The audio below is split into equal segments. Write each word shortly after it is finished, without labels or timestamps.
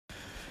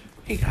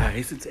Hey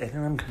guys, it's Ed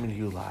and I'm coming to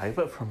you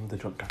live from the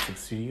Drunk Gossip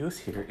Studios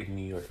here in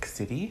New York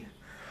City.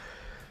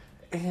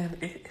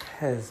 And it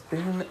has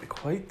been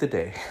quite the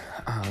day.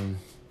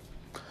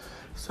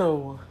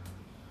 So,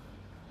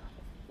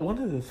 one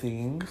of the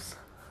things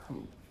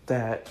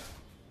that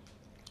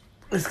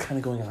is kind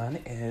of going on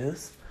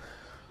is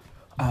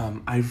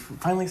I've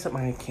finally set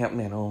my Camp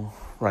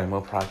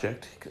NaNoWriMo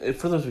project.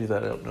 For those of you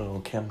that don't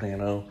know, Camp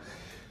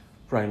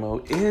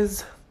NaNoWriMo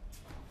is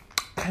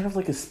kind of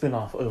like a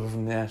spin-off of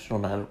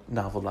National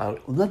Novel.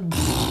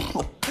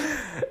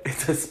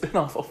 It's a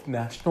spin-off of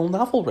National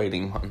Novel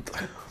Writing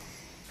Month.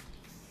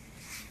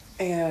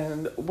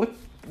 And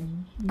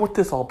what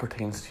this all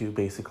pertains to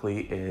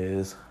basically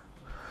is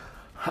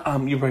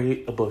you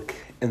write a book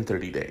in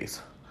 30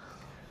 days.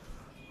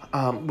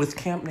 With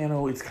Camp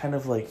Nano, it's kind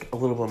of like a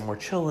little bit more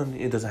chill, and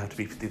it doesn't have to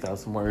be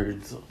 50,000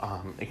 words.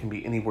 It can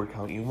be any word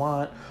count you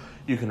want.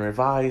 You can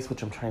revise,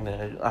 which I'm trying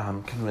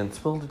to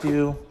convince Will to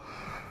do.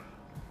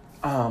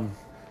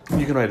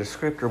 You can write a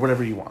script or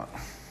whatever you want.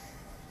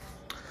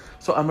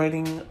 So I'm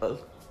writing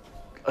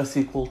a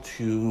sequel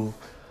to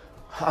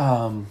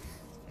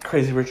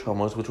Crazy Rich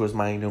Homos, which was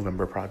my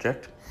November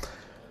project.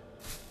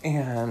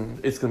 And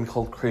it's going to be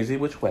called Crazy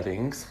Witch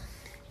Weddings.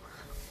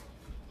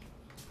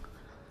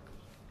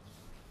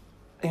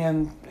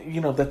 And,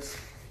 that's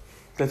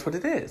what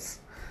it is.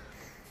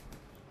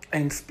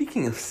 And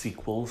speaking of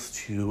sequels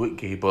to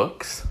gay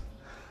books,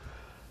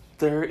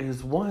 there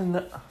is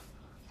one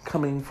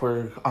coming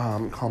for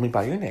Call Me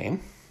By Your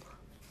Name.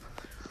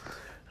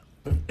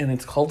 And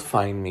it's called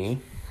Find Me.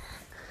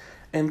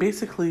 And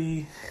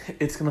basically,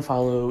 it's going to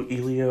follow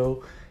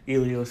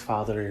Elio's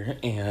father,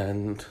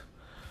 and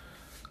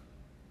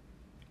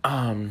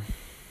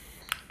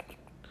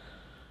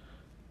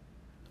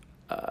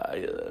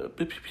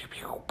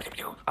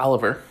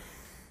Oliver,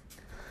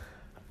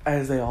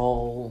 as they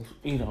all,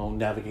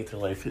 navigate their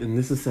life. And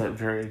this is set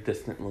very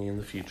distantly in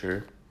the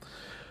future.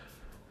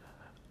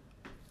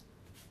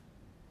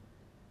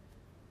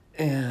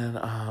 And,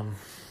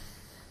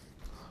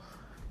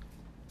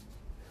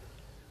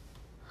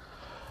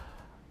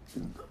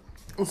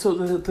 so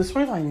the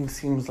storyline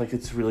seems like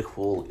it's really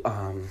cool.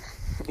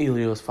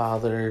 Elio's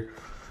father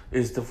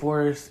is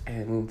divorced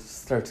and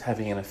starts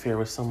having an affair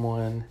with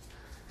someone.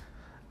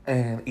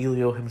 And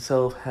Elio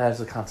himself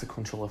has a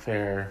consequential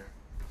affair.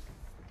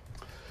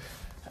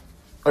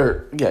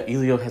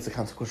 Elio has a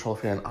consequential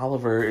affair, and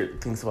Oliver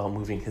thinks about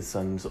moving his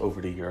sons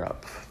over to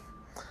Europe.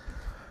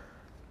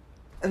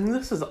 And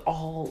this is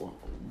all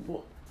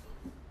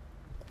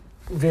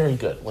very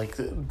good. Like,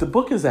 the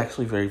book is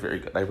actually very, very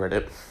good. I read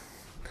it.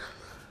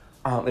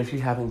 If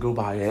you haven't, go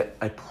buy it.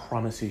 I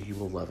promise you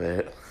will love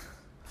it.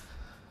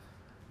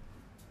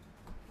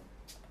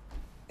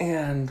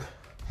 And,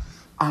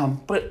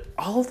 but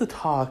all of the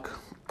talk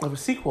of a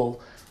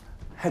sequel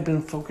had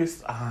been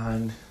focused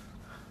on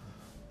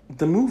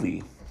the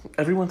movie.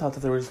 Everyone thought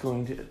that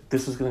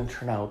this was going to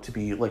turn out to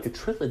be like a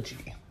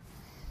trilogy.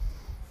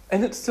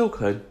 And it still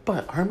could,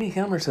 but Armie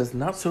Hammer says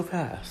not so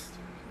fast.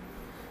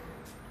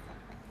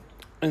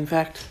 In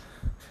fact,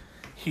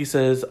 he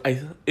says,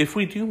 if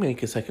we do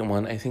make a second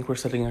one, I think we're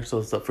setting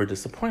ourselves up for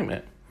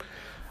disappointment.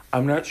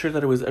 I'm not sure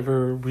that it was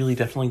ever really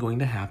definitely going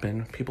to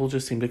happen. People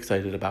just seemed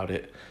excited about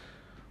it.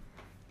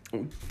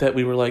 That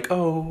we were like,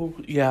 oh,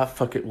 yeah,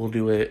 fuck it, we'll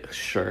do it.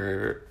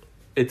 Sure.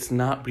 It's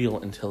not real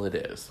until it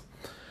is.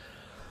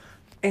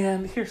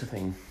 And here's the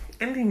thing.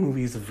 Indie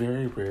movies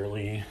very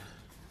rarely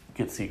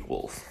get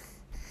sequels.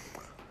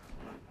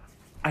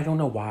 I don't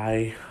know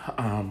why,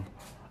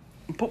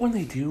 but when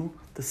they do,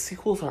 the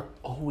sequels are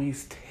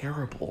always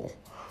terrible.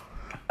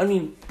 I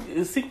mean,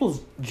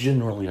 sequels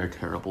generally are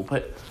terrible,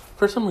 but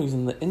for some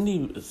reason, the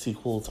indie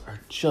sequels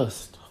are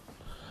just...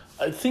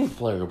 I think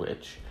Blair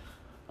Witch.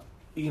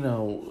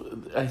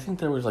 I think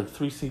there was like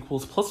 3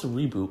 sequels plus a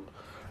reboot,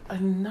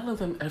 and none of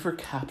them ever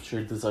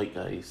captured the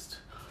zeitgeist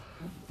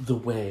the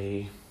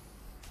way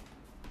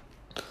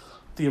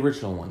the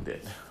original one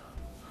did.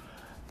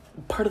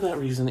 Part of that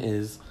reason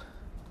is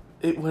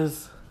it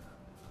was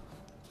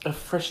a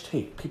fresh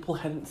take. People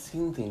hadn't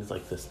seen things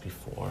like this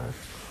before.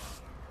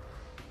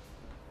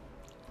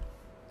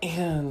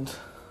 And,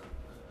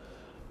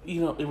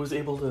 it was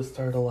able to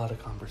start a lot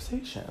of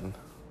conversation.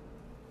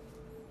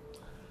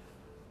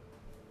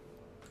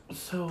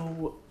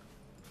 So,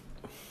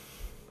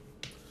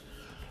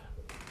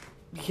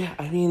 yeah,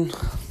 I mean,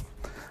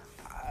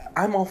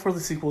 I'm all for the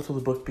sequel to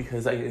the book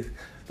because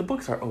the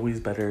books are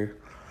always better.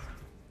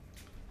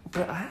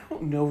 But I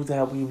don't know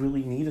that we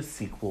really need a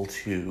sequel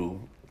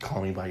to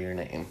Call Me By Your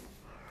Name.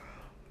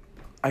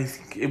 I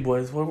think it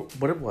was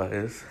what it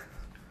was.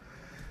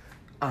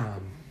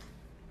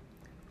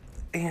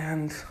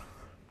 And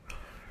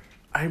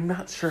I'm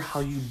not sure how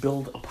you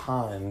build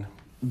upon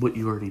what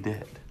you already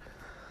did.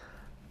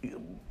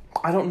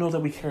 I don't know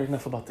that we care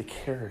enough about the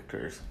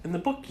characters. In the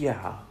book,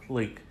 yeah,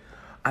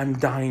 I'm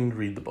dying to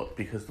read the book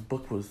because the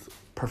book was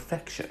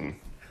perfection.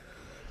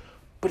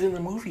 But in the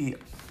movie,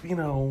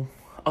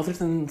 other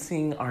than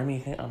seeing Armie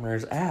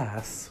Hammer's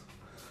ass,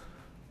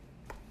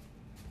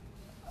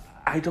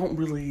 I don't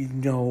really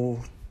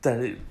know that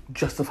it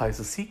justifies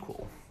a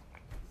sequel.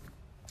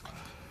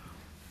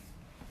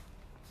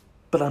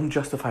 But I'm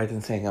justified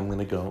in saying I'm going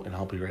to go and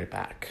I'll be right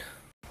back.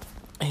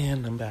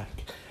 And I'm back.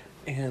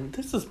 And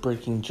this is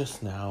breaking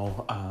just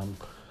now.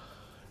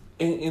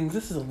 And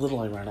this is a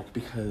little ironic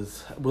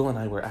because Will and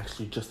I were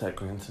actually just at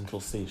Grand Central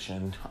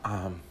Station.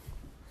 I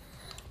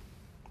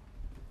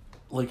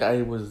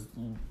was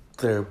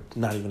there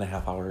not even a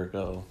half hour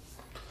ago.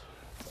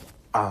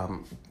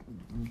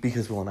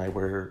 Because Will and I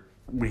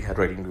we had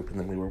writing group and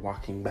then we were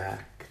walking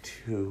back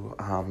to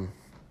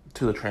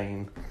the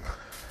train.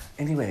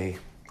 Anyway,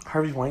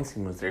 Harvey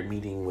Weinstein was there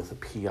meeting with a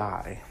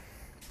PI.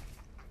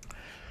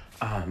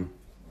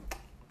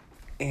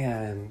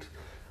 And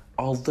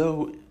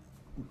although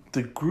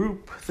the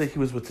group that he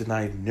was with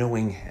denied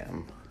knowing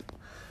him,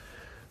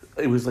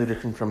 it was later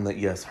confirmed that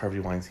yes, Harvey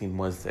Weinstein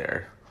was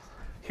there.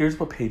 Here's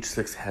what Page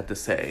 6 had to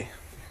say.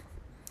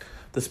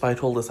 The spy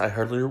told us, I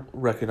hardly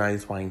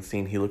recognize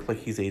Weinstein. He looked like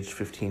he's aged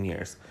 15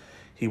 years.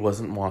 He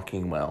wasn't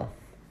walking well.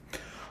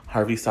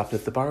 Harvey stopped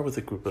at the bar with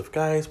a group of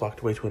guys,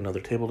 walked away to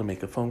another table to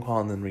make a phone call,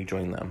 and then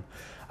rejoined them.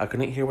 I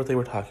couldn't hear what they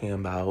were talking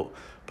about,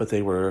 but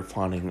they were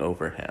fawning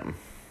over him.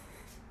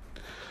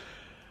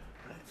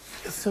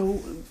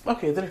 So,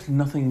 okay, there's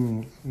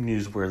nothing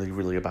newsworthy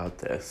really about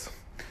this.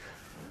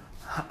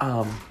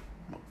 Harvey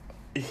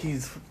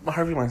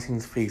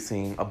Weinstein's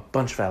facing a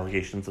bunch of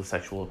allegations of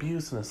sexual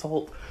abuse and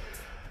assault,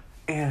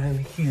 and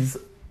he's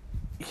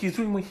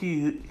doing what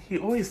he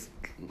always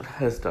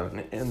has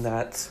done, and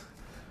that's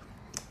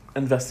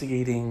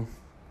investigating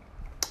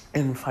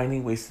and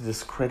finding ways to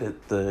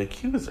discredit the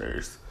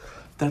accusers.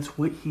 That's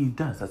what he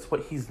does. That's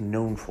what he's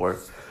known for,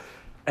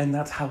 and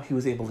that's how he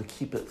was able to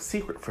keep it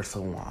secret for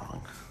so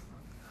long.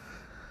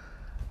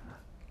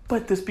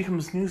 But this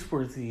becomes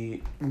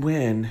newsworthy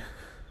when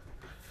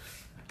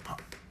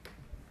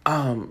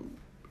one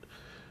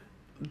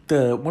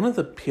of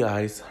the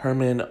PIs,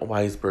 Herman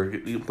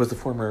Weisberg, was a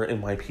former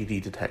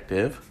NYPD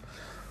detective.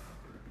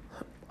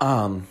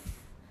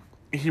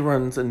 He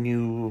runs a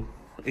new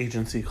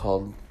agency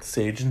called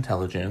Sage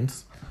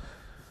Intelligence,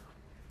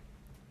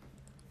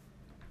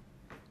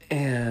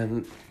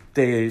 and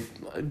they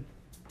set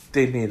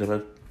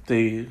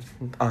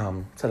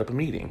up a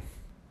meeting.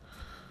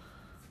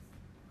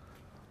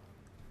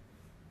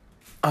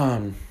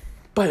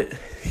 But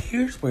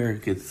here's where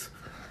it gets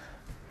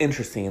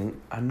interesting.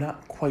 I'm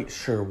not quite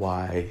sure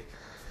why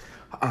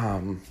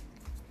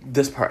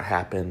this part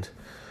happened.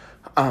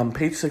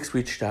 Page 6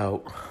 reached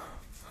out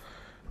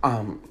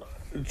to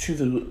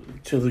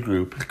the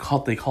group.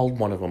 They called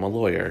one of them a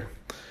lawyer,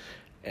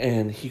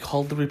 and he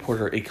called the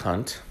reporter a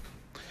cunt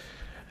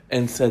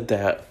and said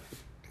that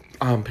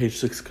Page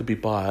 6 could be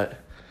bought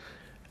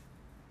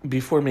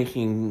before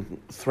making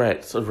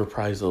threats of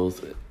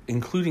reprisals,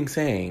 including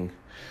saying,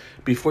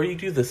 before you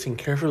do this, think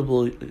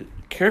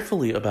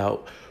carefully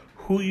about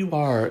who you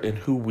are and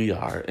who we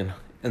are, and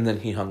then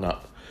he hung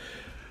up.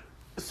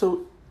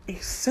 So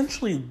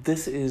essentially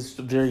this is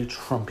very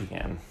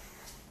Trumpian.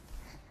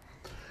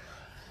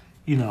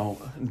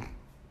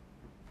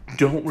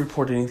 Don't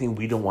report anything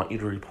we don't want you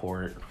to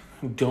report.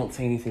 Don't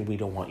say anything we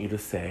don't want you to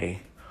say.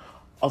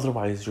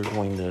 Otherwise, you're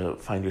going to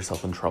find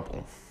yourself in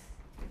trouble.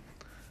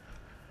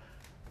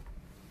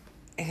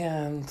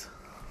 And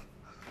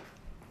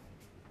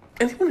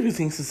anyone who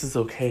thinks this is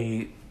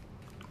okay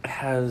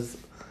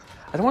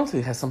I don't want to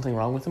say has something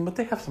wrong with them, but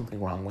they have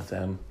something wrong with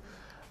them.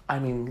 I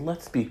mean,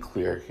 let's be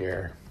clear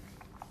here.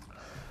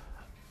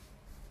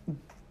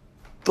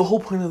 The whole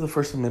point of the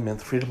First Amendment,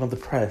 the freedom of the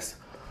press,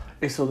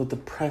 is so that the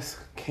press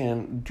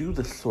can do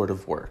this sort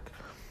of work.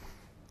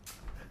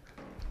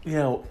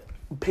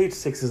 Page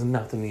 6 is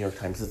not the New York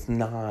Times. It's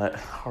not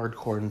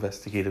hardcore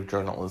investigative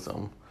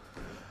journalism.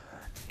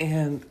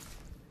 And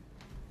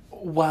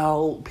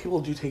while people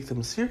do take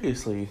them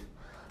seriously,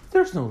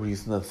 there's no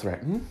reason to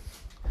threaten.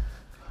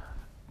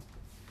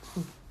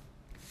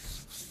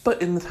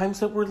 But in the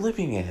times that we're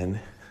living in,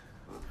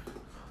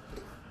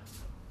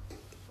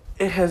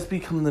 it has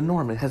become the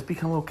norm. It has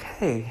become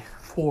okay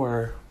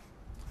for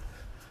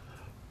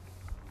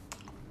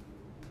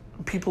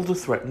people to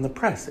threaten the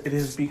press. It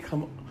has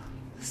become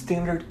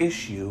standard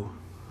issue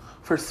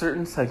for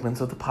certain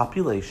segments of the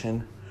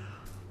population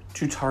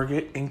to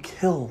target and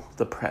kill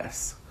the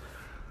press,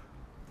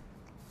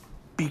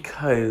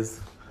 because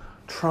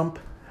Trump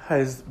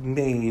has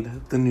made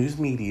the news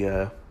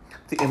media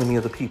the enemy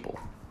of the people.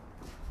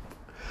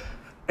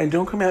 And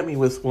don't come at me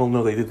with, well,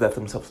 no, they did that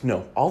themselves.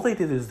 No, all they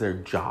did is their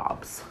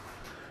jobs.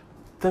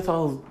 That's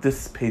all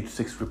this Page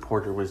 6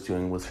 reporter was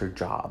doing, was her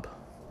job.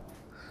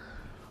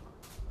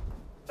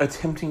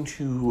 Attempting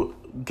to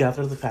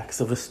gather the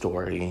facts of a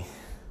story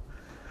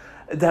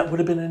that would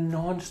have been a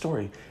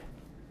non-story.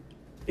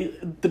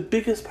 The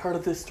biggest part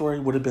of this story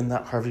would have been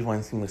that Harvey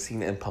Weinstein was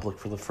seen in public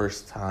for the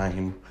first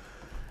time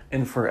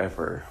in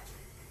forever,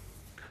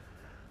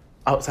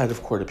 outside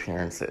of court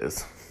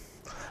appearances.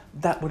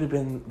 That would have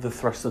been the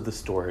thrust of the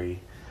story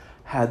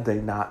had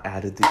they not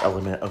added the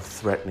element of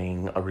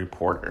threatening a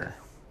reporter.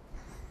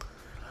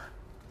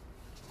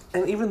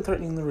 And even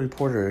threatening the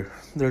reporter,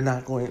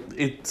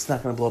 it's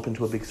not going to blow up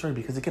into a big story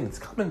because, again, it's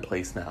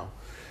commonplace now.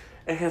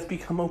 It has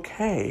become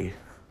okay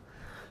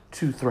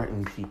to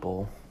threaten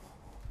people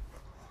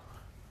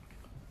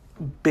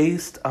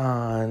based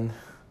on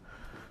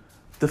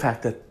the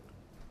fact that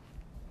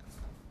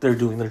they're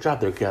doing their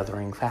job. They're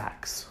gathering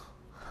facts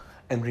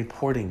and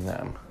reporting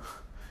them.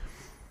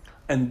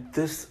 And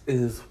this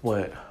is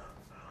what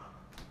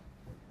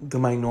the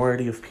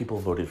minority of people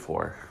voted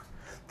for.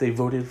 They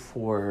voted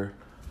for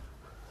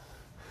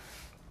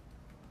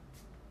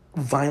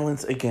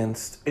violence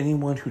against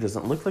anyone who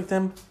doesn't look like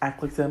them,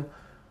 act like them,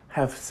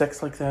 have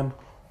sex like them,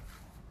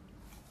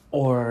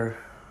 or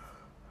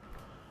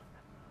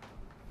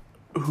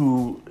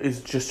who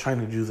is just trying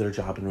to do their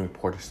job and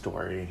report a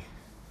story.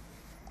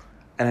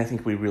 And I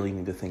think we really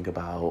need to think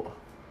about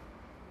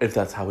if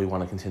that's how we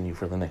want to continue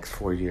for the next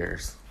 4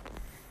 years.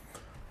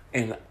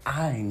 And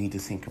I need to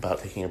think about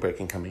taking a break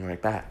and coming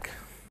right back.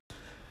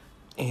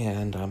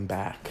 And I'm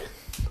back.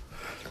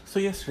 So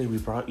yesterday we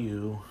brought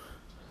you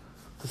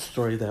the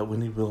story that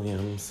Wendy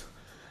Williams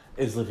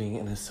is living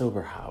in a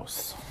sober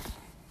house.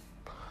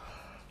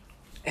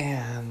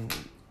 And,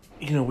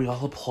 we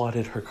all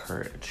applauded her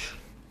courage.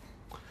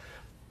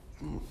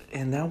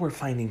 And now we're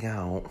finding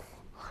out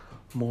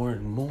more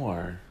and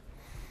more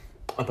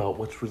about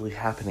what's really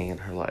happening in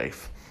her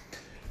life.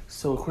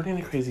 So according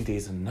to Crazy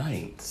Days and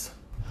Nights,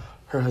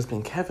 her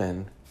husband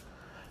Kevin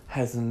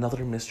has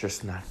another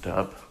mistress knocked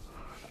up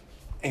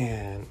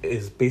and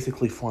is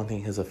basically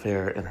flaunting his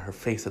affair in her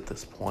face at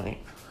this point.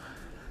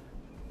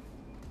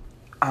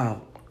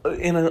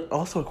 And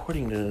also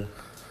according to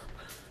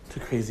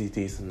Crazy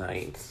Days and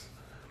Nights,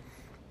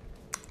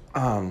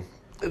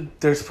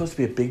 there's supposed to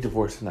be a big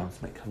divorce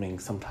announcement coming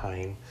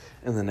sometime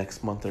in the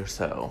next month or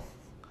so.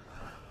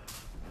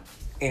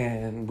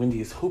 And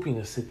Wendy is hoping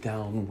to sit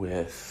down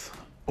with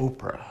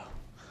Oprah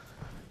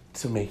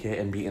to make it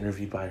and be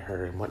interviewed by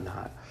her and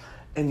whatnot.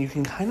 And you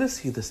can kind of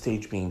see the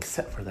stage being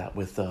set for that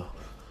with the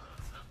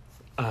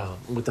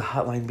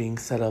hotline being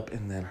set up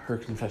and then her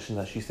confession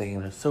that she's staying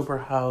in a sober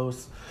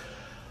house.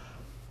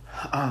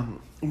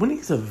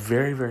 Wendy's a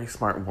very, very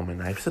smart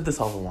woman. I've said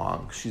this all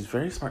along. She's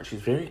very smart.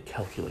 She's very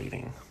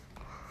calculating.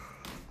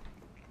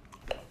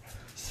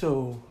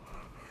 So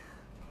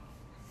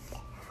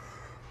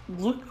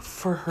look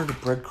for her to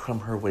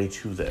breadcrumb her way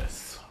to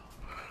this.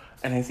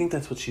 And I think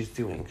that's what she's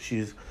doing.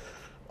 She's,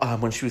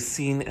 when she was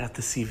seen at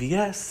the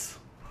CVS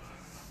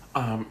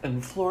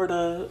in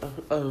Florida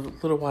a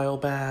little while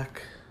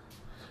back,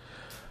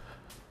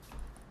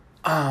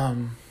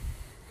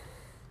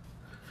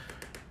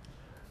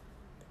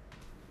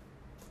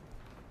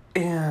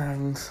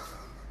 and,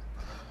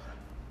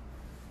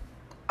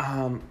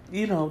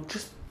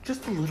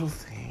 just the little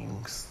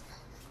things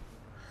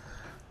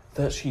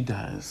that she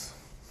does.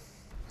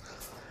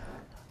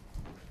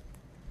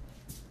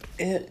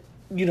 And,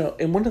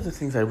 and one of the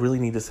things I really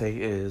need to say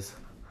is,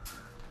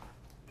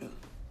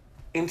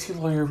 NT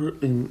Lawyer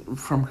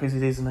from Crazy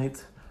Days and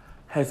Nights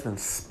has been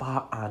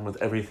spot on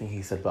with everything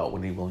he said about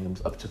Wendy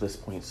Williams up to this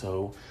point.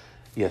 So,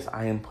 yes,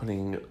 I am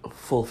putting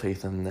full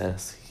faith in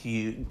this.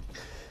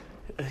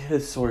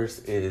 His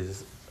source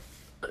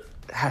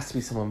has to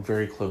be someone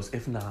very close,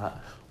 if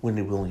not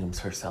Wendy Williams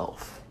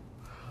herself.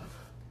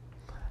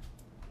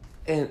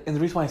 And the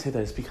reason why I say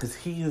that is because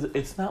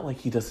it's not like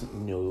he doesn't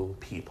know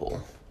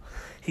people.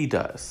 He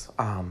does.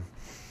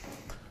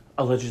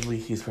 Allegedly,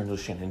 he's friends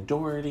with Shannon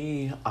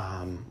Doherty,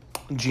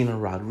 Gina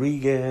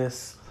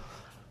Rodriguez,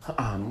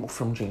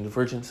 from Jane the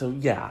Virgin. So,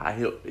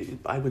 yeah,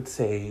 I would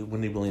say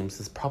Wendy Williams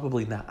is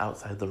probably not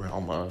outside the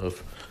realm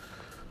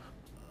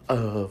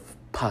of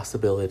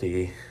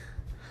possibility.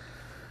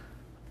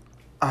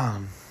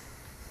 And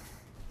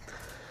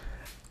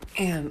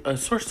a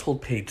source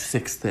told Page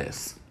Six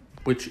this,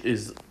 which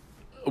is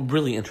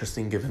really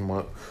interesting given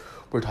what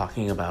we're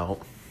talking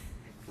about.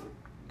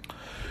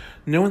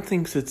 No one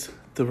thinks it's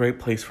the right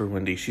place for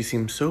Wendy. She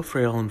seems so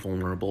frail and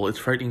vulnerable. It's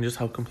frightening just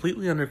how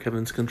completely under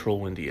Kevin's control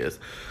Wendy is.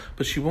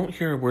 But she won't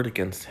hear a word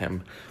against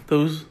him.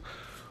 Those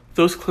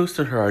close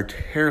to her are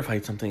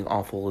terrified something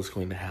awful is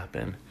going to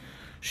happen.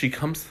 She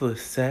comes to the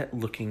set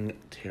looking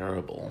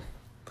terrible.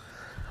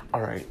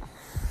 All right.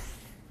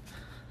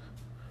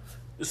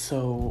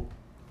 So,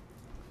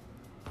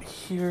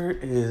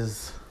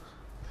 here's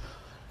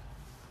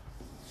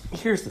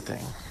the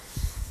thing.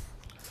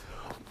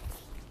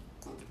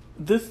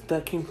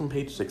 That came from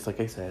Page Six, like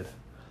I said.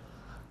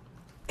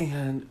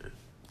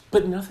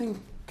 But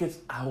nothing gets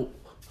out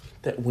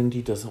that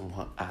Wendy doesn't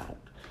want out.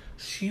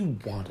 She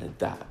wanted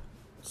that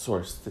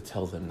source to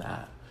tell them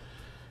that.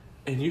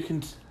 And you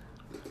can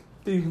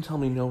tell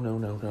me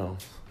no.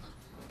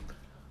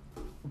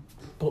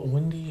 But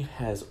Wendy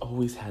has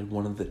always had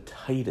one of the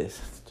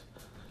tightest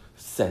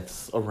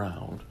sets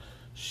around.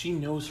 She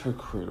knows her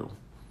crew.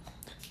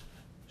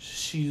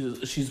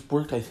 She's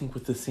worked, I think,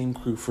 with the same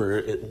crew for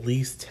at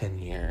least 10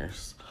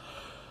 years.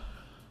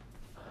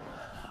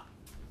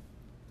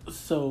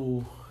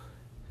 So,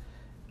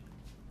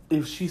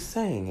 if she's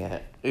saying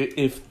it,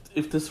 if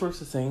if this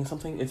source is saying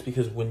something, it's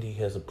because Wendy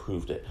has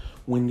approved it.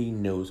 Wendy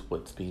knows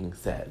what's being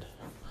said.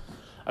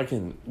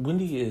 Again,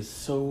 Wendy is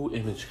so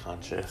image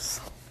conscious.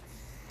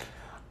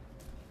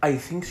 I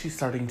think she's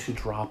starting to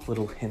drop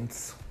little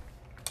hints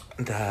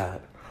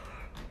that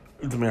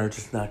the marriage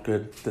is not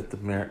good,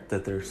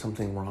 that there's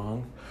something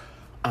wrong.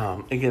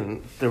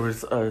 Again, there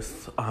was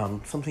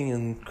something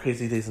in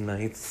Crazy Days and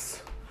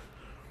Nights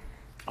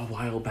a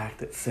while back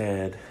that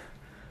said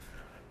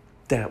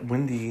that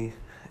Wendy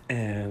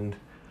and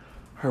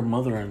her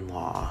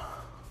mother-in-law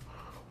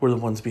were the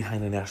ones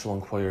behind the National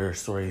Enquirer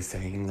story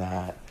saying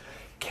that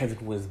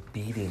Kevin was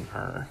beating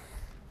her.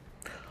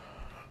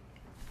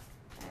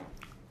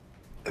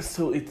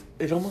 So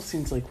it almost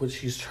seems like what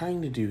she's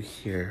trying to do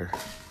here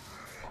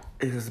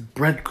is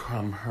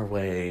breadcrumb her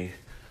way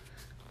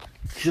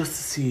just to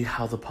see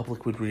how the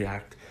public would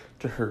react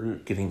to her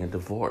getting a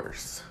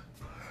divorce.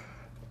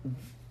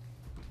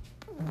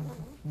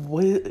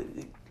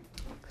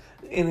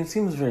 And it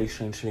seems very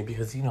strange to me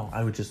because,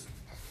 I would just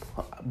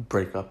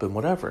break up and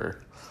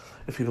whatever.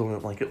 If people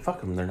don't like it,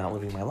 fuck them. They're not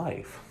living my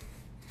life.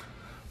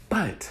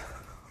 But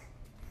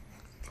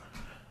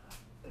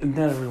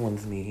not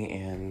everyone's me,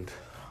 and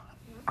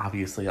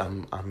obviously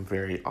I'm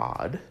very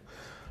odd.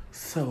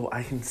 So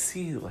I can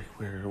see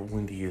where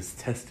Wendy is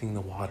testing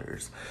the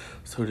waters,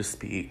 so to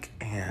speak,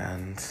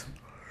 and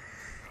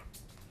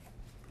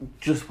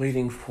just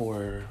waiting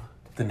for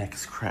the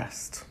next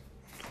crest.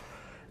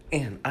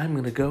 And I'm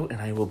gonna go,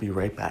 and I will be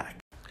right back.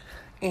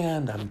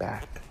 And I'm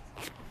back.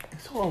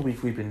 So all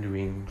week we've been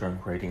doing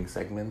drunk writing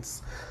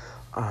segments.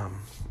 And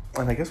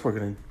I guess we're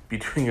gonna be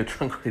doing a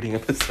drunk writing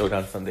episode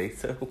on Sunday,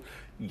 so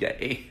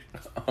yay.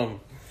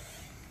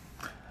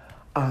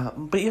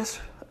 But yes,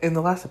 in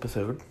the last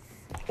episode,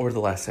 or the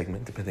last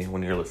segment, depending on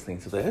when you're listening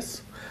to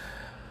this,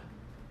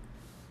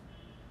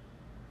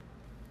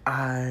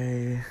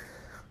 I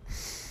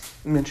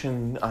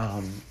mentioned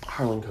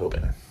Harlan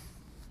Coben.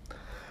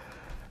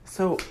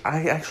 So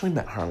I actually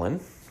met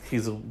Harlan.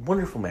 He's a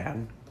wonderful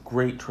man,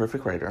 great,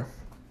 terrific writer.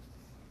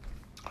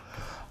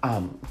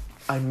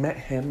 I met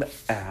him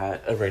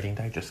at a Writing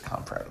Digest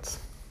conference.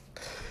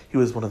 He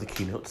was one of the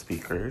keynote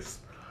speakers.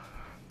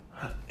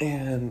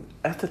 And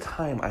at the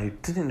time, I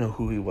didn't know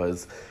who he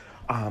was.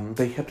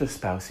 They kept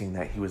espousing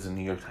that he was a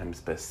New York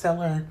Times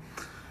bestseller.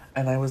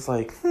 And I was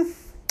like,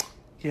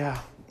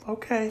 yeah,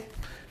 okay.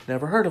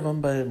 Never heard of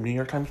him, but New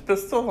York Times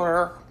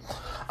bestseller.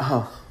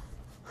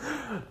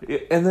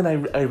 And then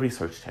I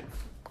researched him.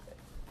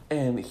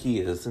 And he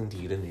is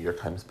indeed a New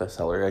York Times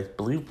bestseller. I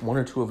believe one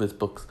or two of his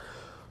books,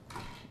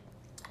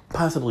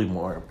 possibly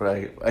more, but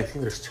I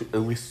think there's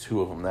at least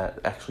two of them that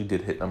actually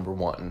did hit number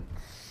one.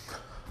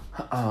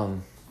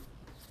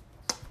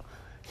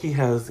 He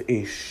has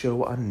a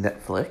show on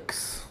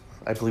Netflix.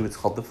 I believe it's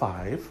called The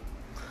Five.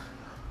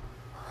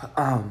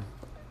 And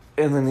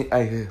then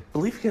I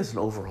believe he has an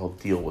overall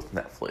deal with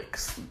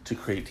Netflix to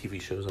create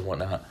TV shows and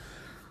whatnot.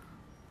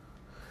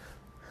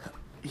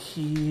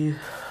 He's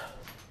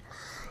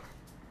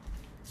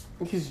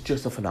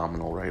just a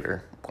phenomenal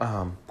writer.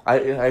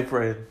 I've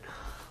read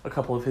a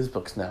couple of his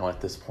books now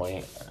at this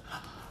point.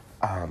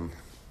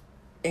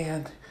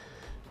 And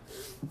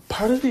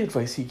part of the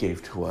advice he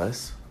gave to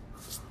us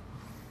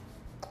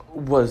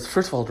was,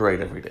 first of all, to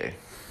write every day,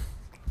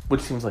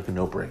 which seems like a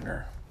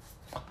no-brainer.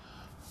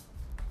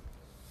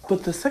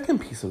 But the second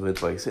piece of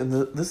advice, and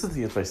this is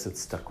the advice that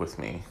stuck with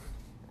me,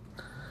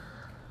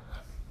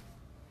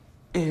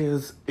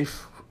 is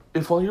if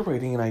while you're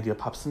writing an idea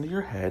pops into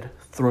your head,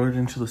 throw it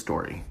into the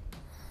story.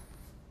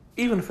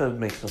 Even if it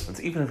makes no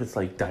sense, even if it's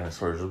like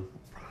dinosaurs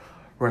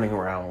running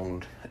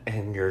around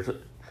and you're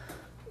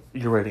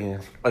writing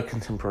a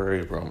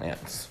contemporary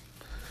romance.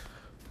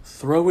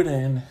 Throw it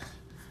in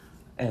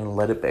and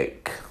let it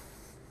bake.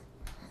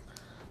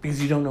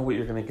 Because you don't know what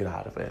you're going to get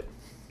out of it.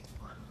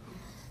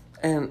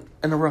 And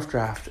in a rough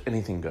draft,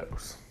 anything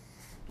goes.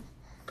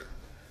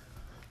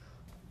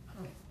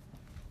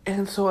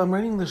 And so I'm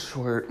writing this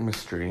short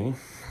mystery.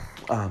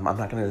 I'm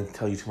not going to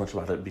tell you too much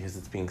about it because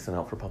it's being sent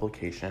out for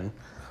publication.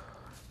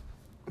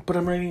 But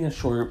I'm writing a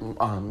short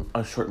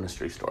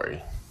mystery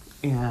story.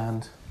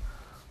 And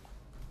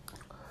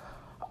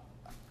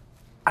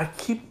I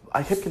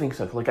kept getting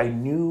stuck. I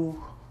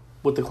knew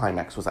what the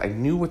climax was. I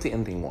knew what the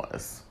ending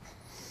was.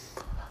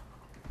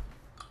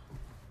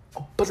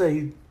 But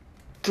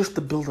just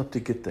the build up to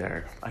get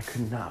there, I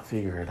could not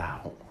figure it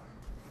out.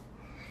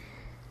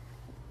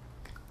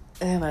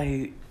 And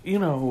I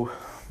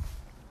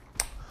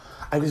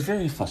was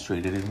very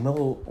frustrated, and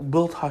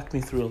Will talked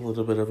me through a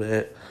little bit of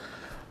it.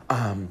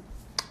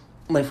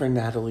 My friend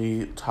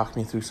Natalie talked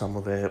me through some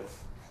of it.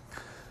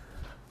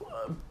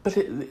 But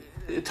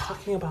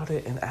talking about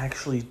it and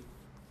actually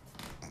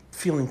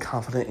feeling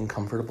confident and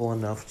comfortable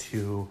enough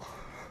to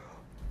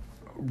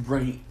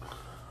write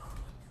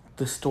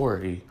the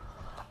story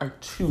are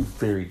two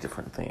very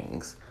different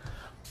things.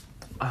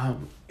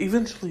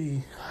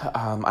 Eventually,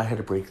 I had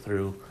a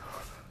breakthrough,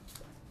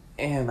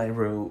 and I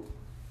wrote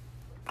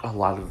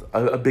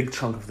a big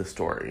chunk of the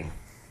story.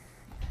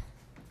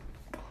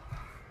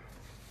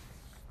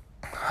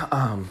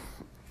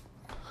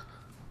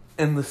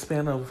 in the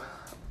span of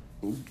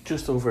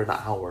just over an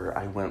hour,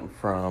 I went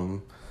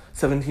from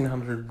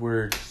 1,700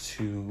 words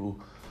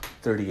to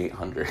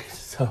 3,800.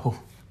 So,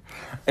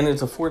 and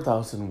it's a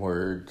 4,000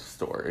 word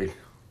story.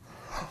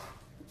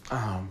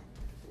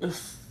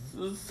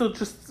 So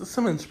just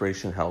some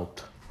inspiration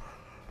helped.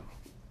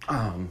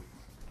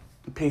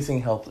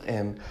 Pacing helped,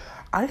 and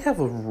I have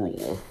a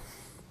rule,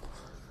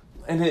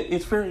 and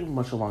it's very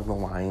much along the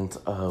lines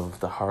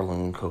of the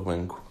Harlan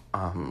Coben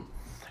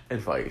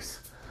advice.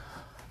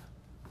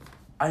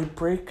 I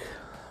break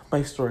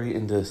my story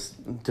into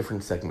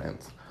different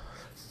segments.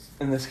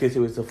 In this case, it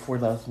was a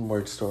 4,000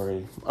 word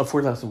story, a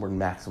 4,000 word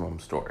maximum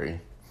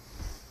story.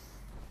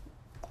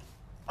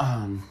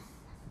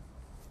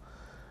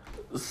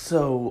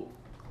 So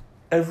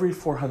every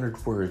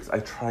 400 words, I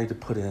try to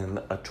put in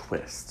a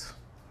twist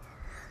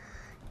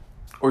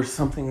or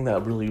something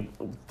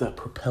that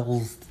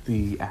propels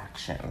the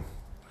action.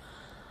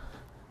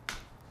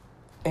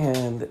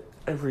 And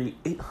every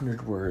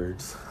 800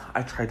 words,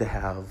 I try to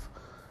have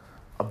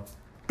a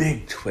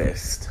big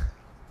twist.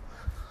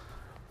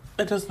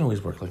 It doesn't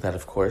always work like that,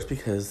 of course,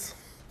 because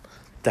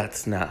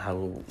that's not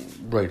how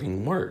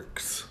writing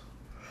works.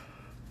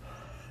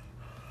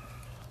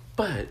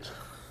 But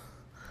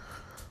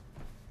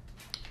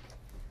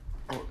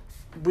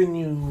when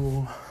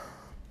you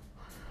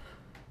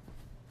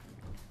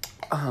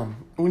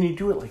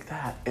do it like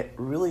that, it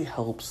really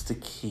helps to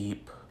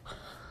keep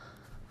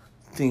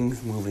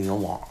things moving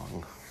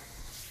along.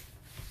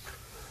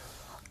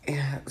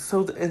 And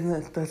so,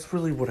 that's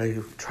really what I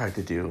tried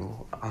to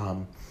do.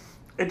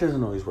 It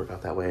doesn't always work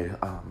out that way.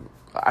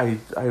 I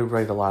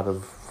write a lot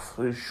of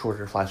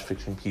shorter flash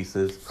fiction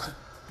pieces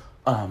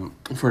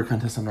for a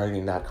contest on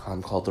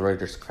writing.com called The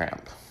Writer's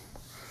Cramp.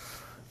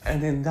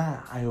 And in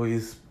that, I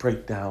always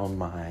break down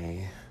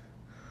my...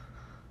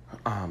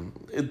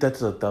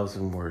 that's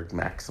 1,000 word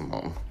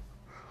maximum.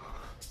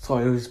 So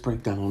I always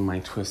break down my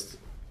twist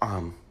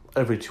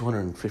every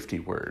 250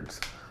 words.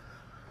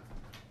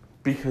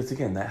 Because,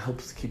 again, that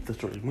helps keep the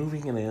story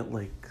moving, and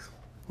it,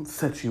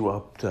 sets you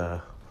up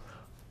to...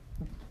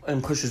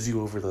 and pushes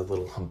you over the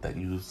little hump that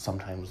you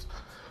sometimes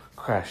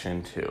crash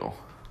into.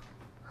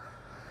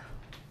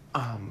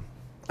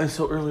 And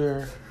so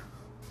earlier,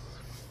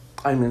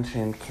 I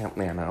mentioned Camp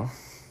Nano.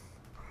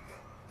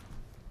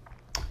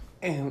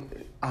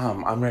 And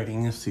I'm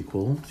writing a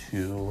sequel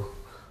to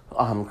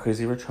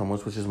Crazy Rich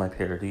Homos, which is my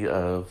parody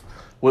of...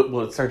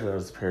 Well, it started out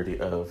as a parody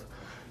of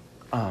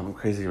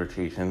Crazy Rich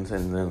Asians,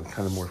 and then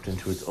kind of morphed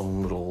into its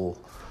own little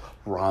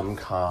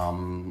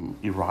rom-com,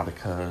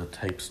 erotica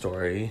type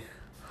story.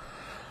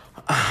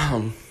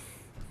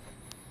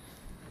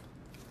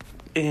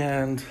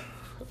 And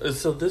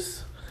so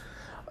this...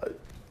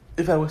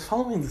 if I was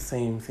following the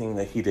same thing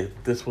that he did,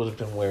 this would have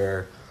been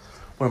where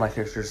one of my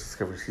characters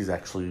discovers he's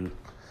actually...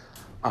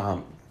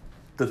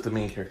 that the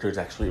main character is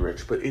actually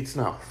rich, but it's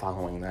not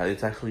following that.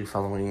 It's actually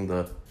following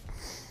the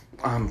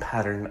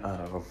pattern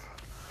of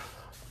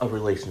a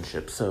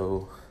relationship.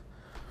 So,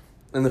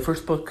 in the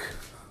first book,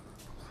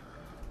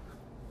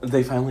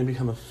 they finally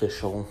become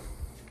official.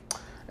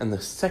 In the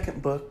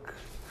second book,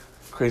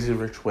 Crazy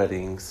Rich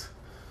Weddings,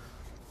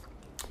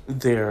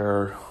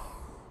 they're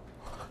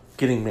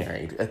getting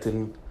married.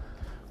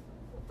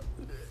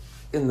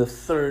 In the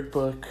third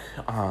book,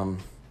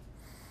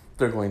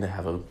 they're going to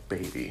have a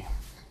baby.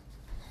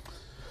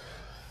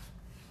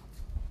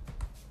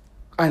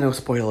 I know,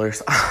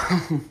 spoilers.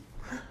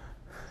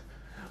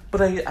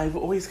 But I've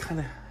always kind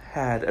of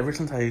had, ever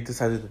since I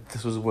decided that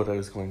this was what I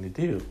was going to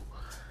do,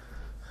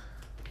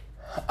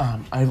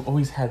 I've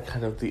always had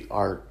kind of the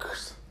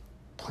arcs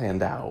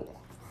planned out.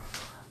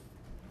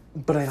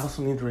 But I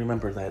also need to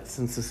remember that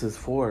since this is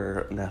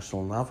for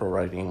National Novel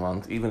Writing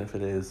Month, even if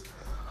it is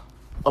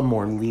a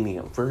more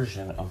lenient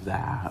version of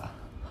that,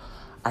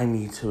 I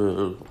need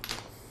to...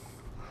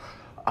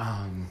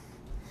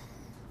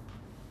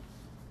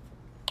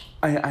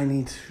 I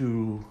need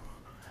to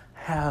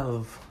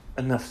have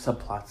enough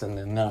subplots and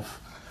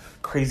enough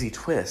crazy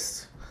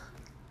twists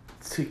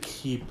to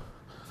keep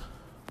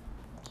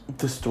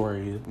the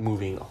story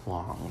moving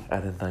along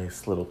at a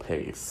nice little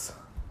pace.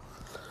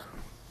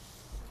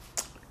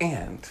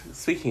 And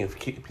speaking of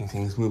keeping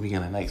things moving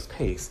at a nice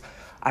pace,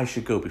 I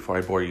should go before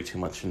I bore you too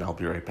much, and I'll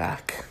be right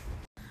back.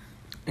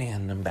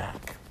 And I'm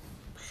back.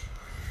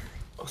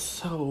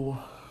 So,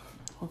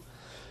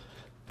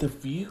 The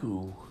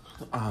View,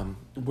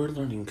 we're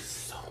learning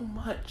so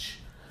much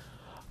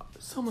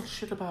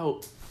shit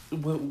about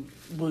what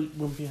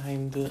went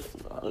behind the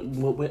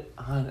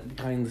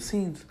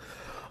scenes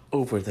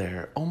over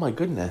there. Oh my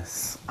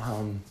goodness.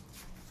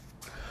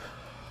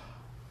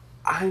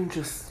 I'm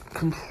just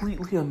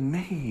completely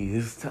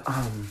amazed.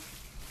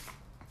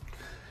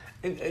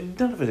 And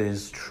none of it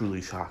is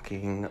truly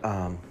shocking.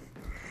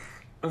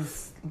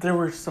 There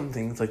were some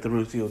things like the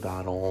Rosie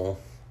O'Donnell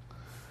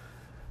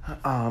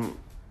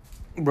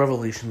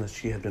revelation that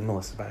she had been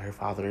molested by her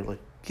father. Like,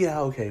 yeah,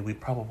 okay, we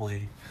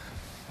probably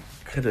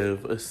could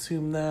have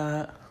assumed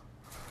that.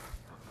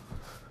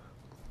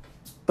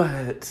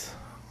 But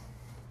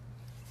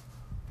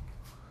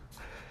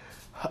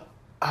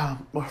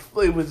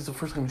it was the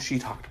first time she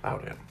talked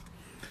about it.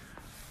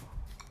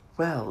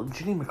 Well,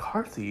 Jenny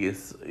McCarthy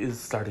is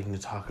starting to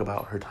talk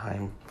about her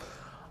time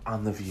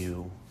on The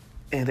View,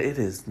 and it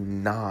is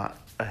not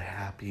a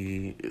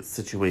happy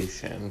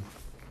situation.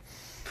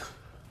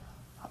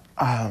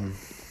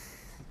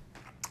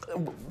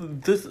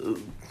 This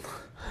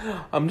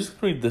I'm just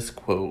gonna read this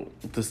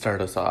quote to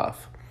start us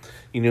off.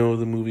 You know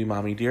the movie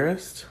Mommy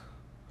Dearest?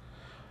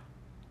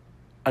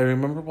 I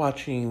remember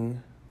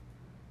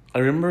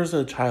as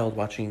a child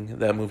watching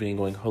that movie and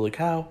going, holy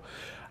cow,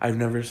 I've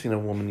never seen a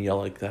woman yell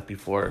like that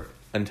before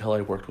until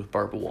I worked with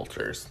Barbara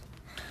Walters.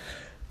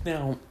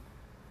 Now,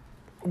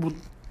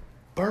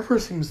 Barbara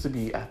seems to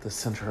be at the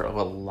center of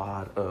a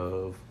lot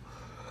of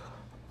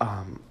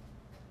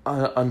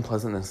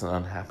unpleasantness and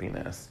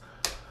unhappiness.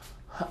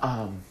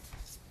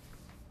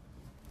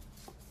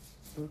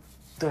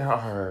 There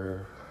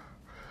are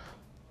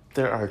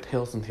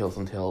tales and tales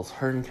and tales.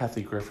 Her and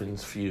Kathy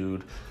Griffin's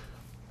feud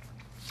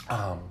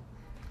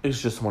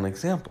is just one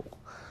example.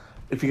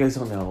 If you guys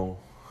don't know,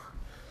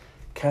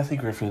 Kathy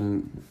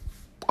Griffin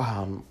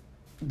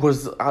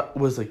was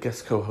a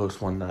guest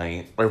co-host one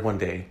day,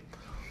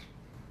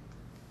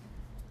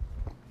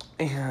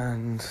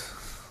 and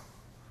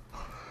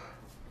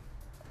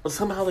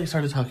somehow they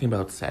started talking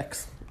about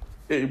sex.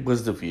 It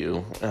was The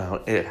View.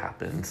 It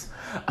happens.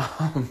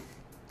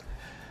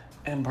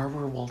 And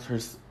Barbara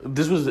Walters,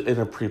 this was in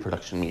a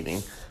pre-production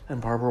meeting,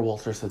 and Barbara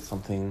Walters said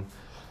something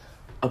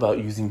about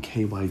using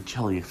KY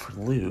jelly for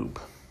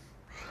lube.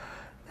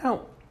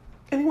 Now,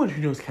 anyone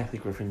who knows Kathy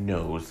Griffin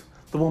knows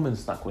the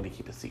woman's not going to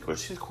keep a secret.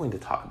 She's going to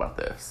talk about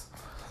this.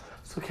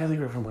 So Kathy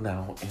Griffin went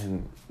out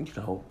and,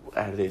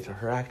 added it to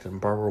her act, and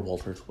Barbara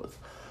Walters was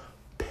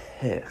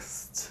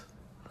pissed.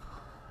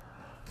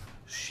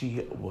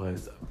 She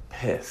was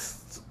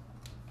pissed.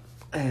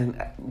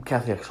 And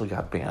Kathy actually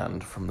got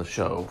banned from the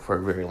show for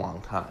a very long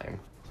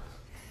time.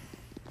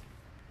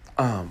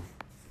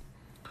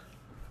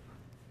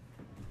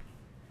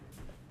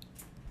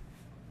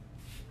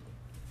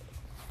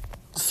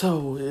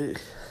 So,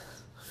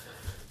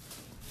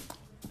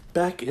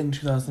 back in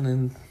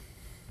 2000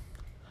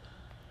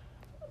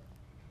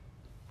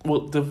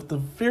 the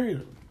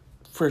very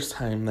first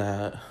time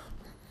that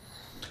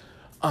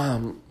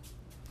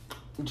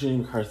Jenny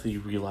McCarthy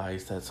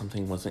realized that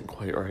something wasn't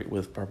quite right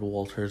with Barbara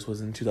Walters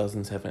was in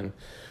 2007.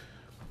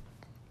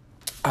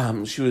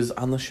 She was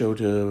on the show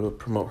to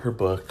promote her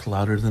book,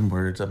 Louder Than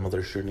Words, A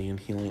Mother's Journey in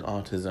Healing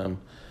Autism.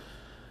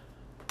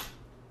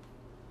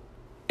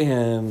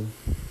 And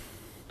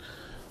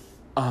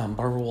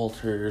Barbara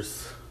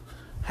Walters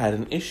had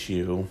an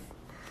issue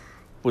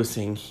with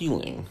saying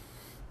healing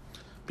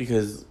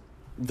because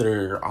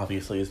there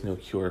obviously is no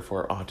cure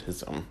for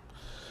autism.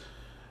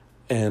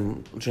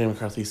 And Jenny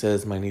McCarthy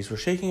says, my knees were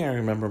shaking. I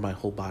remember my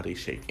whole body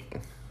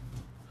shaking.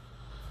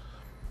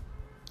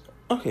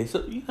 Okay,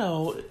 so,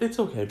 it's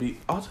okay.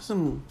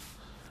 Autism,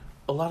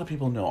 a lot of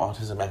people know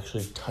autism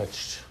actually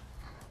touched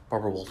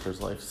Barbara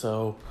Walters' life.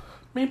 So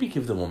maybe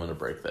give the woman a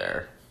break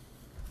there.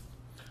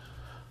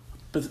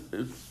 But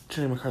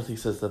Jenny McCarthy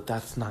says that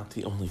that's not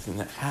the only thing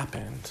that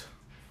happened.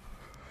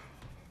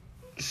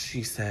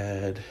 She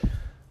said,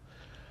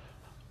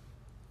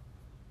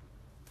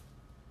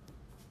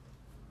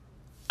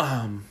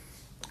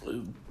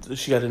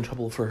 she got in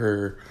trouble for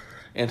her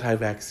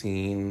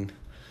anti-vaccine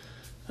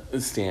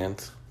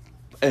stance,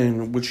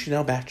 and which she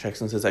now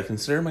backtracks and says, I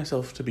consider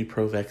myself to be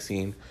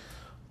pro-vaccine,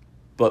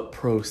 but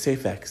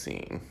pro-safe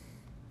vaccine.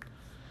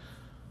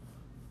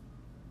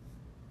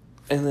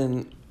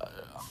 And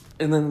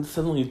then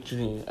suddenly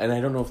Jenny, and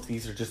I don't know if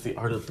these are just the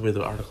way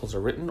the articles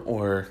are written,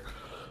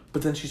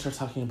 but then she starts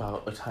talking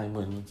about a time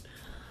when,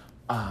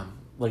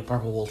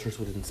 Barbara Walters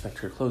would inspect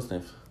her clothes,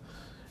 and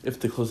if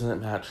the clothes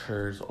didn't match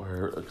hers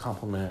or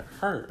compliment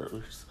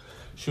hers,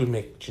 she would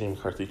make Jenny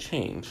McCarthy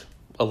change,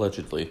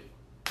 allegedly.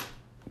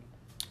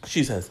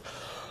 She says,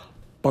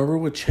 Barbara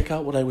would check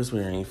out what I was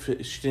wearing. If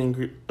she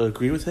didn't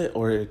agree with it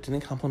or it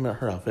didn't compliment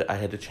her outfit, I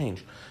had to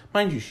change.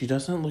 Mind you, she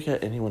doesn't look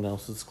at anyone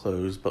else's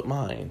clothes but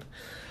mine.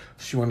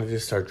 She wanted to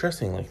start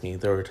dressing like me.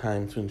 There were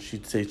times when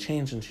she'd say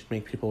change and she'd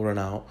make people run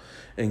out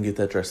and get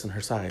that dress in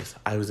her size.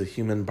 I was a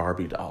human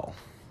Barbie doll.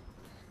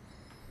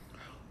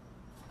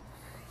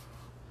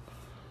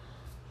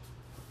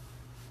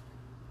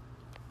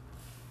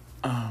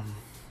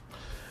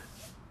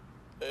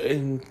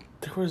 And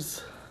there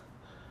was,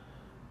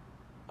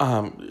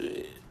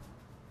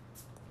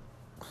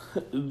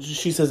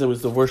 she says it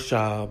was the worst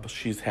job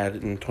she's had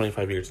in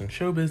 25 years in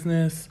show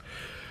business.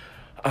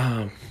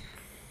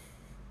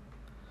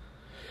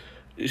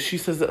 She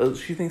says that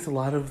she thinks a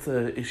lot of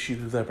the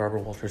issues that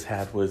Barbara Walters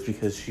had was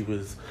because she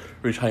was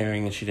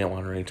retiring and she didn't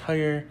want to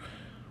retire.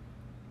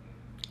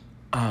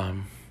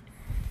 And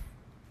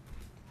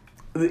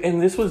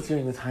this was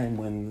during the time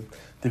when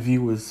The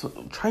View was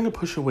trying to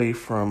push away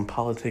from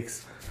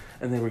politics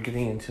and they were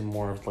getting into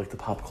more of the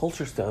pop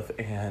culture stuff.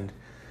 And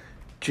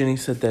Jenny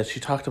said that she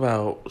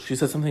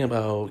said something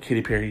about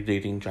Katy Perry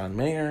dating John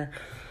Mayer.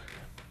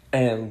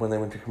 And when they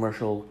went to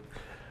commercial,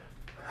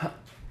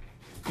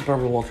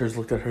 Barbara Walters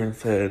looked at her and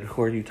said,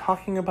 "Who are you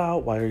talking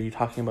about? Why are you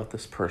talking about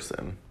this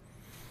person?"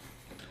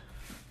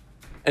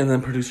 And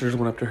then producers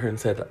went up to her and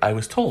said, "I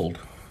was told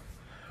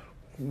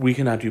we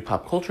cannot do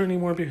pop culture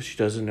anymore because she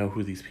doesn't know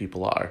who these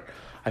people are.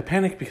 I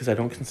panicked because I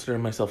don't consider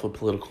myself a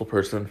political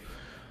person.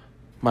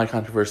 My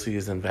controversy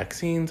is in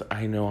vaccines.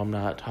 I know I'm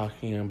not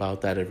talking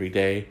about that every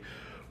day.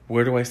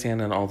 Where do I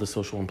stand on all the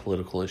social and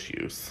political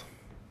issues?"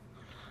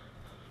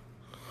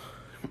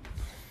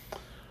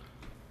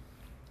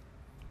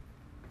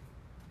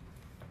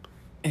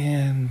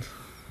 And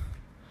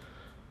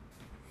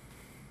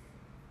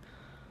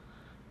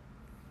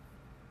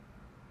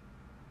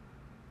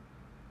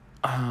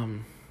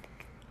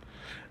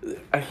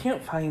I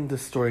can't find the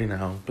story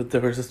now, but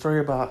there was a story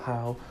about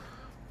how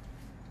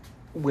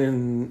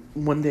when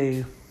one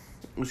day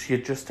she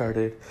had just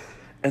started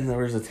and there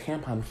was a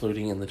tampon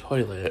floating in the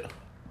toilet.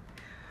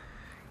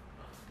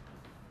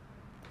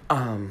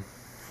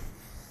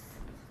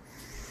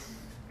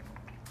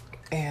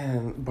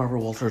 And Barbara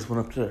Walters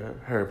went up to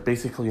her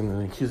basically in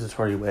an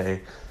accusatory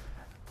way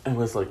and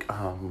was like,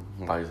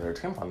 "Why is there a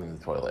tampon in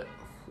the toilet?"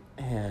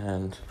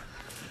 And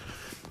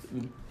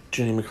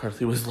Jenny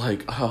McCarthy was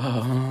like,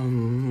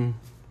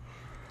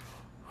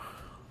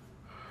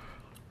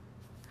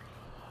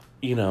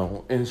 you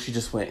know, and she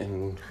just went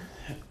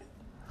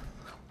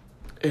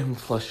and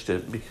flushed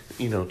it,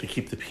 you know, to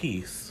keep the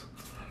peace.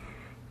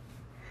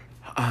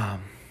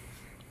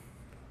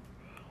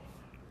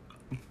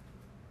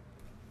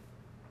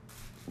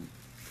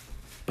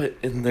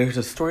 And there's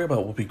a story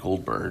about Whoopi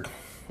Goldberg,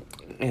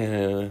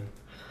 and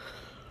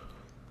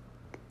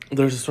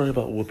there's a story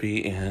about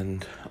Whoopi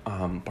and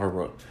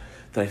Barbara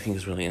that I think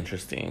is really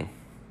interesting.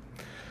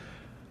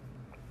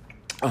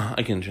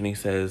 Again, Jenny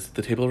says,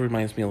 "The table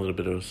reminds me a little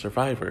bit of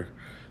Survivor.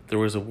 There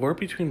was a war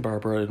between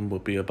Barbara and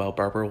Whoopi about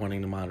Barbara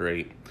wanting to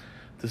moderate.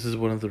 This is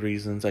one of the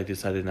reasons I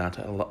decided not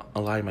to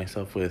ally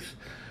myself with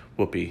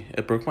Whoopi.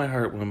 It broke my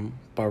heart when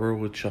Barbara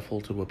would shuffle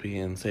to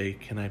Whoopi and say,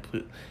 can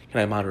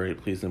I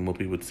moderate, please? And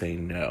Whoopi would say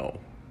no."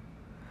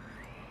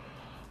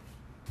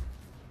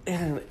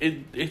 And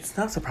it's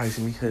not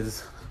surprising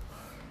because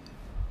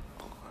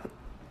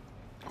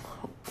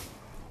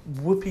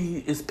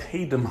Whoopi is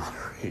paid to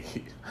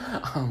moderate.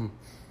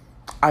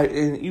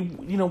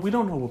 You know, we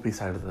don't know Whoopi's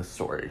side of the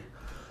story.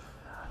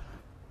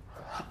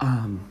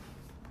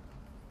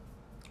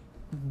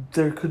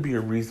 There could be a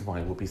reason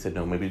why Whoopi said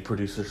no. Maybe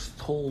producers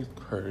told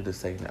her to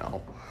say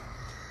no.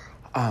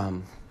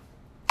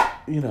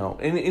 You know,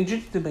 and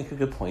Ginny did make a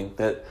good point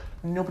that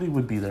nobody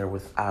would be there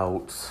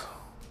without...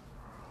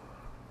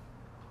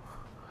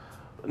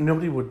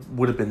 Nobody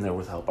would have been there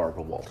without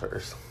Barbara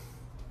Walters.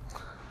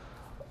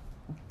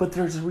 But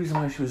there's a reason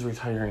why she was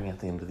retiring at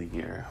the end of the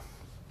year.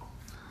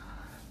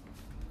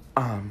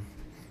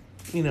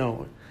 You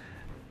know,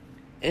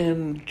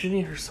 and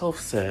Ginny herself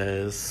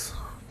says...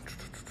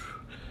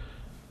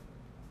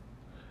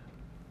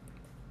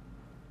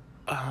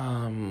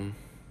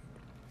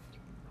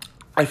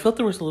 I felt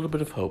there was a little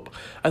bit of hope.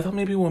 I thought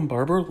maybe when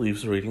Barbara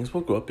leaves, the ratings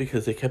will go up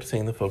because they kept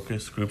saying the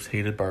focus groups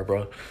hated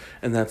Barbara,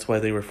 and that's why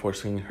they were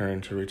forcing her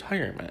into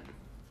retirement.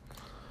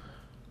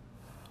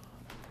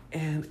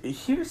 And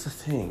here's the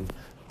thing.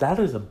 That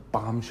is a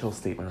bombshell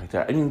statement right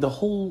there. I mean, the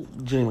whole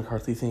Jenny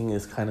McCarthy thing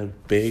is kind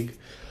of big.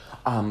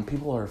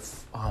 People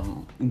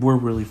were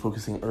really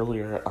focusing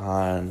earlier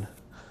on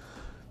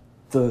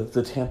the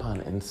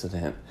tampon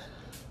incident.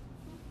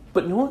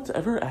 But no one's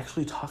ever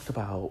actually talked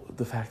about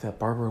the fact that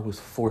Barbara was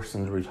forced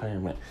into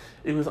retirement.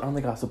 It was on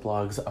the gossip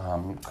blogs.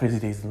 Crazy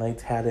Days and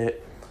Nights had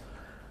it.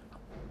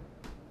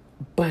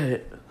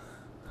 But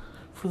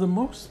for the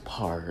most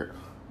part,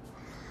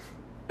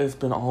 it's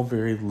been all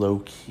very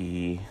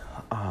low-key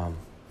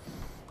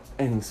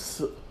and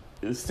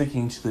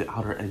sticking to the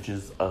outer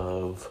edges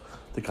of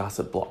the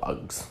gossip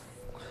blogs.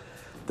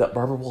 That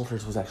Barbara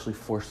Walters was actually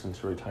forced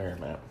into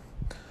retirement.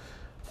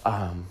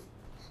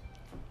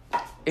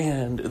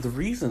 And the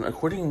reason,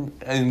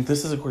 and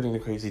this is according to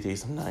Crazy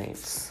Days and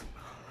Nights,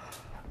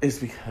 is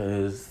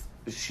because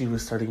she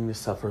was starting to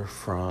suffer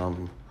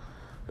from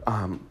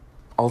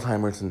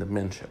Alzheimer's and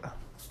dementia.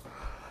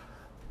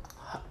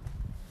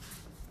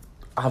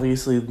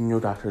 Obviously, no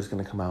doctor is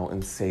going to come out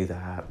and say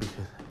that,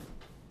 because,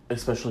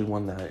 especially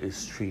one that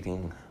is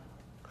treating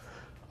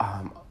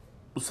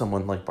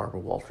someone like Barbara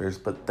Walters,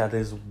 but that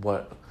is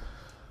what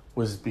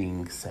was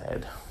being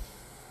said.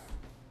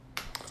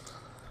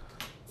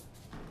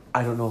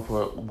 I don't know if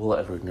we'll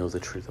ever know the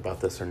truth about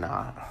this or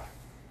not.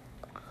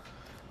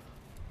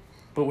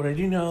 But what I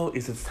do know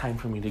is it's time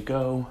for me to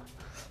go.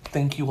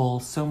 Thank you all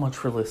so much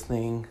for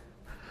listening.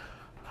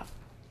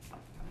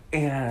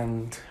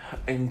 And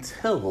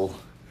until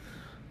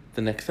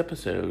the next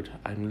episode,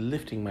 I'm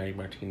lifting my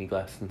martini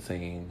glass and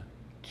saying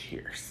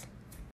cheers.